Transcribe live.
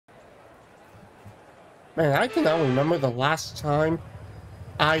Man, I cannot remember the last time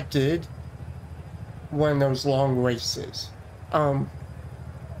I did one of those long races. I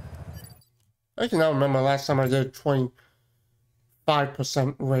cannot remember the last time I did a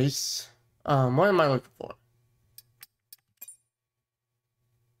 25% race. What am I looking for?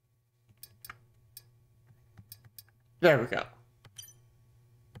 There we go.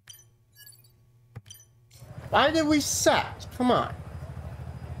 Why did we set? Come on.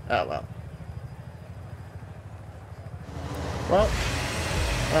 Oh, well. Well,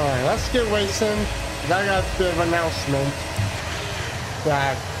 alright, let's get racing. I got a bit of an announcement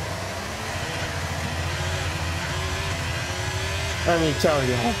that let me tell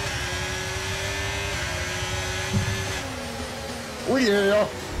you. Yeah.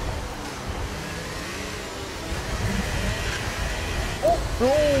 Oh,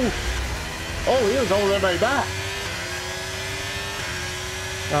 no. Oh, he was holding everybody back.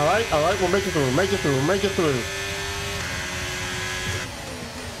 Alright, we'll make it through, make it through, make it through.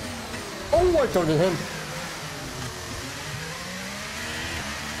 Oh, I told him.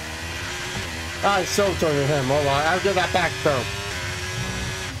 I so told him. Hold on, I'll get that back though.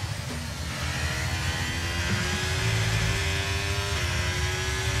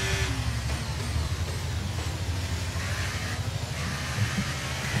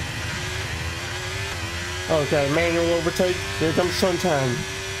 Okay, manual overtake. Here comes sunshine.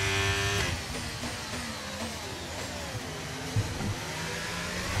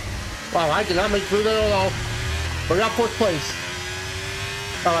 Wow, I did not make through there at all. We got fourth place.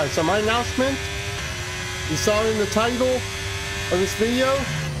 Alright, so my announcement, you saw it in the title of this video.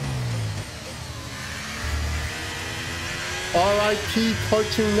 RIP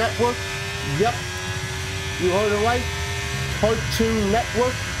Cartoon Network. Yep, you heard it right. Cartoon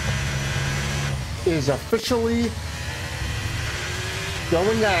Network is officially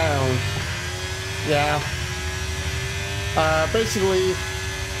going down. Yeah. Basically,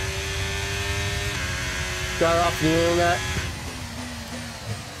 got off the internet.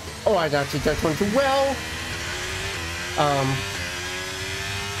 Oh, I actually just went too well.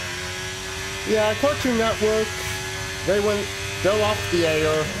 Yeah, Cartoon Network, they're off the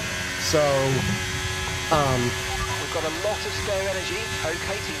air, so, We've got a lot of spare energy.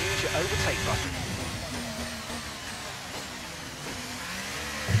 Okay to use your overtake button.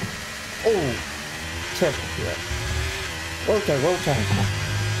 oh, careful here. Okay.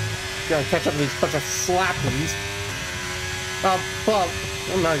 Gotta catch up with these bunch of slappies. But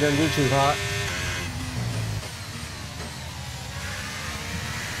I'm not gonna do too hot.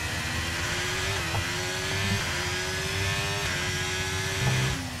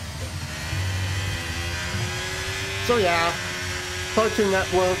 So yeah, Cartoon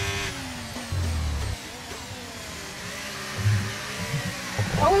Network.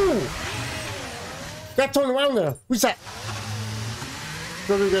 Oh! Got turned around there. Who's that?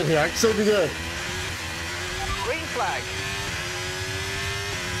 Still be good here. I can still be good. Green flag.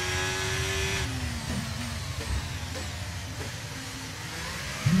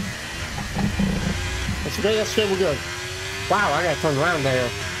 That's okay, that's okay, we're good. Wow, I got turned around there.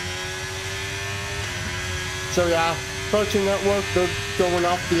 So yeah, Cartoon Network, they're going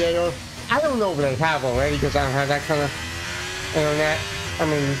off the air. I don't know if they have already because I don't have that kind of internet. I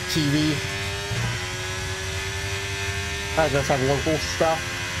mean, TV. I just have local stuff.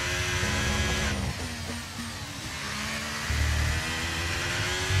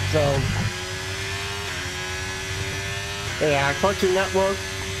 So, yeah, Cartoon Network,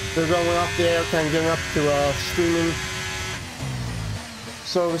 they're going off the air, kind of getting up to streaming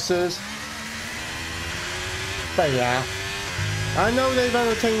services. But yeah, I know they've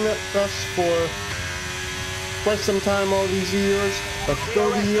entertained us for quite some time all these years, but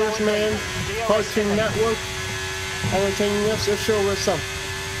 30 years, man, Cartoon Network entertaining us, it sure was something.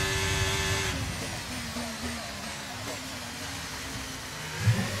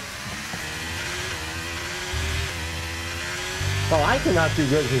 Oh, I cannot do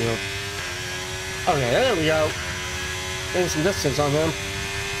good here. Okay, there we go. Getting some distance on him.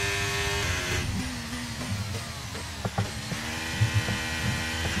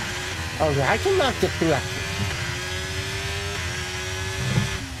 Okay, I cannot get through that.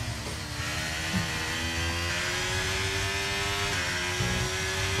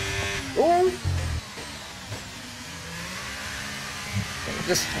 Oh!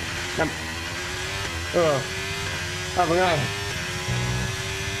 Just... Oh my god.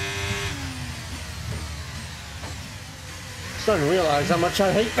 Starting to realize how much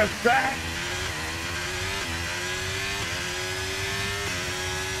I hate this track.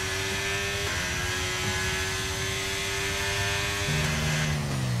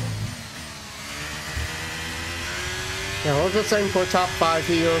 Yeah, we'll just aim for top 5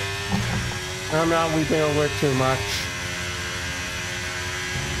 here. I'm not weeping over it too much.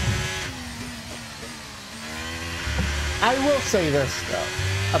 I will say this,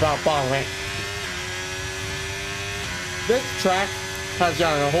 though, about Ballin'. This track has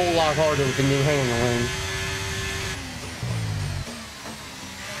gotten a whole lot harder with the new handling.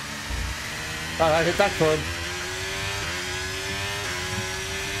 I hit that curb.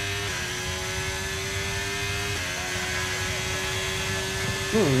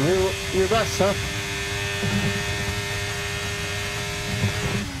 Your best, huh?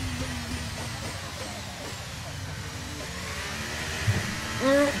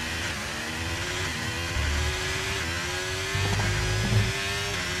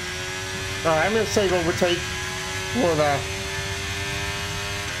 Alright, I'm gonna save overtake for the...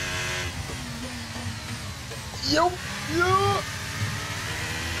 Yup!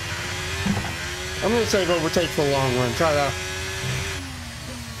 I'm gonna save overtake for the long run. Try to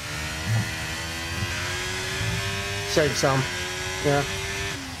save some. Yeah.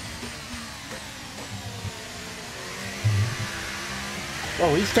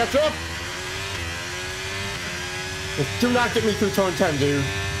 Oh, he's catch up! Do not get me through turn 10, dude.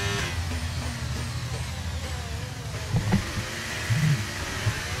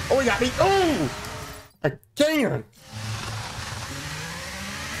 Oh, he got me. Oh! Again!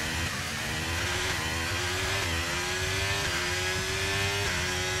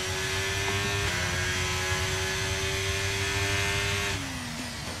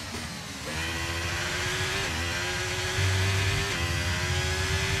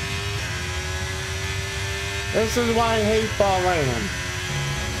 This is why I hate Ballin'.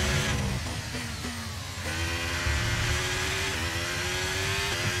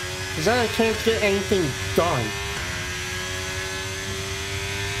 Because then I can't get anything done.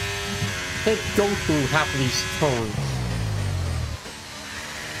 I can't go through half of these turns.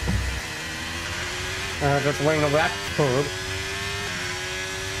 Just laying over that curb.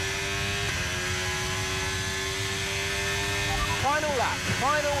 Final lap,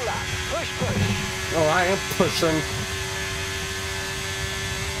 final lap. Push, push. Oh, I am pushing.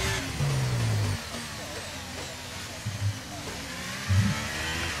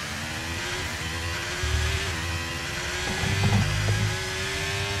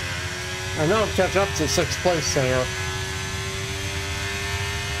 I know I'll catch up to 6th place there.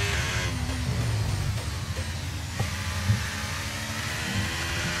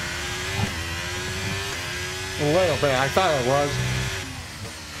 A little bit, I thought it was.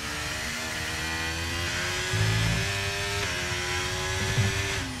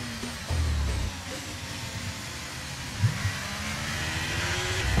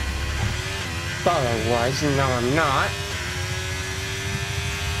 Thought I was, no I'm not.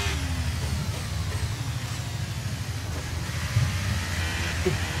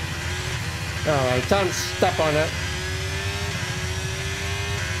 Alright, time to step on it.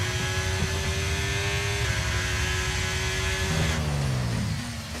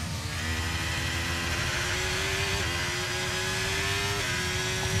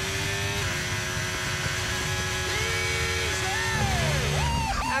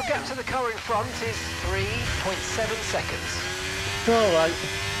 Our gap to the car in front is 3.7 seconds. Alright.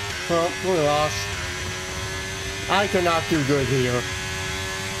 Well, we lost. I cannot do good here.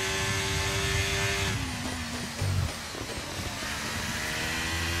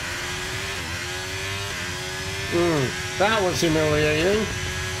 That was humiliating.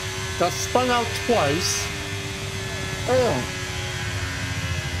 Got spun out twice. Oh.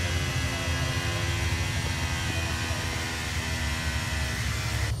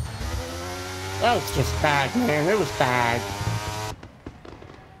 That was just bad, man. It was bad.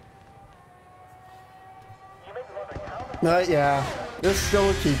 Yeah, this is still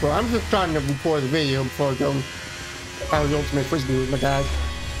a keeper. I'm just trying to record the video before I go out the Ultimate Frisbee with my dad.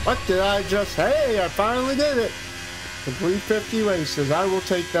 What did I just... Hey, I finally did it! The 350 races, I will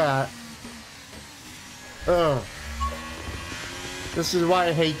take that. Ugh. This is why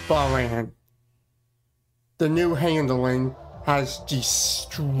I hate Ballin'. The new handling has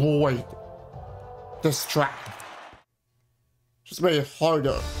destroyed this track. Just made it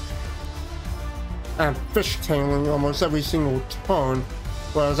harder. I'm fishtailing almost every single turn,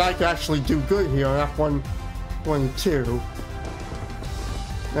 whereas I could actually do good here on F122.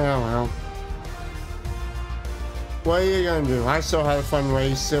 Oh well. What are you gonna do? I still had a fun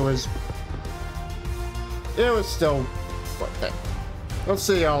race. It was still worth it. I'll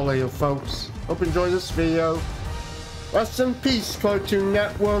see y'all later, folks. Hope you enjoyed this video. Rest in peace, Cartoon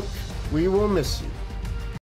Network. We will miss you.